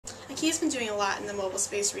IKEA's been doing a lot in the mobile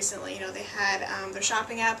space recently. You know, they had their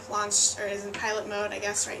shopping app launched, or is in pilot mode, I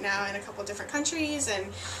guess, right now in a couple different countries, and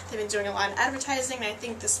they've been doing a lot of advertising, and I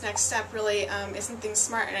think this next step really is something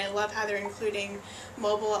smart, and I love how they're including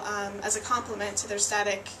mobile as a complement to their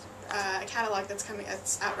static catalog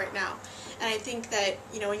that's out right now. And I think that,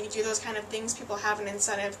 you know, when you do those kind of things, people have an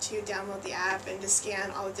incentive to download the app and to scan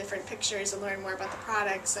all the different pictures and learn more about the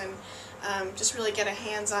products, and just really get a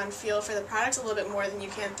hands-on feel for the products a little bit more than you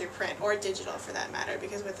can through print or digital, for that matter.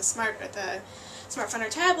 Because with the smartphone or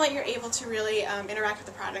tablet, you're able to really interact with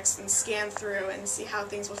the products and scan through and see how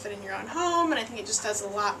things will fit in your own home. And I think it just does a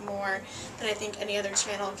lot more than I think any other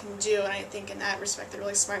channel can do. And I think in that respect, they're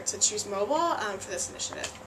really smart to choose mobile for this initiative.